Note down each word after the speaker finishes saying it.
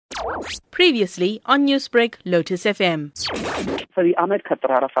Previously on Newsbreak, Lotus FM. So the Ahmed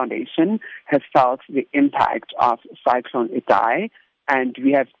Kathrada Foundation has felt the impact of Cyclone Idai, and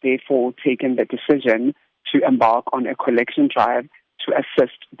we have therefore taken the decision to embark on a collection drive to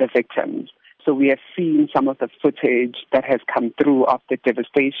assist the victims. So we have seen some of the footage that has come through of the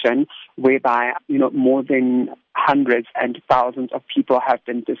devastation, whereby, more than hundreds and thousands of people have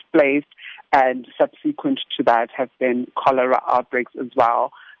been displaced, and subsequent to that have been cholera outbreaks as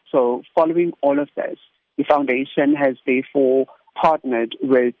well. So following all of this, the foundation has therefore partnered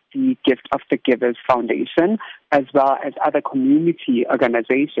with the Gift of the Givers Foundation, as well as other community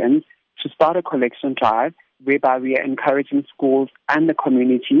organizations, to start a collection drive whereby we are encouraging schools and the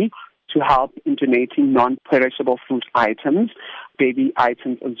community to help in donating non-perishable food items, baby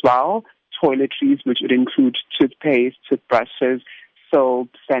items as well, toiletries, which would include toothpaste, toothbrushes, soap,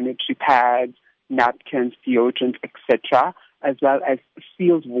 sanitary pads, napkins, deodorant, etc., as well as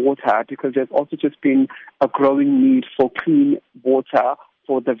sealed water, because there's also just been a growing need for clean water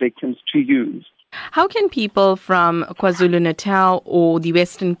for the victims to use. How can people from KwaZulu-Natal or the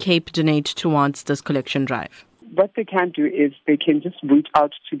Western Cape donate towards this collection drive? What they can do is they can just reach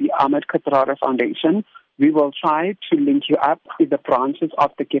out to the Ahmed Kathrada Foundation. We will try to link you up with the branches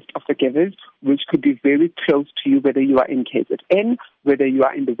of the Gift of the Givers, which could be very close to you, whether you are in KZN, whether you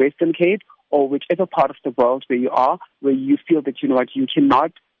are in the Western Cape, or whichever part of the world where you are, where you feel that, you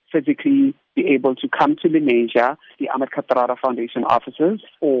cannot physically be able to come to Lenasia, the Ahmed Kathrada Foundation offices,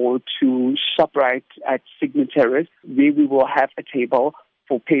 or to ShopRite at Signatories, where we will have a table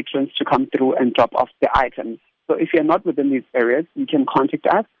for patrons to come through and drop off the items. So if you're not within these areas, you can contact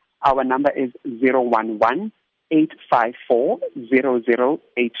us. Our number is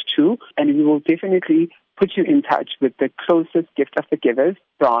 011-854-0082, and we will definitely put you in touch with the closest Gift of the Givers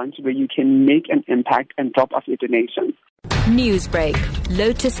branch where you can make an impact and drop off your donations. Newsbreak,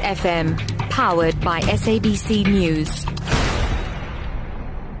 Lotus FM, powered by SABC News.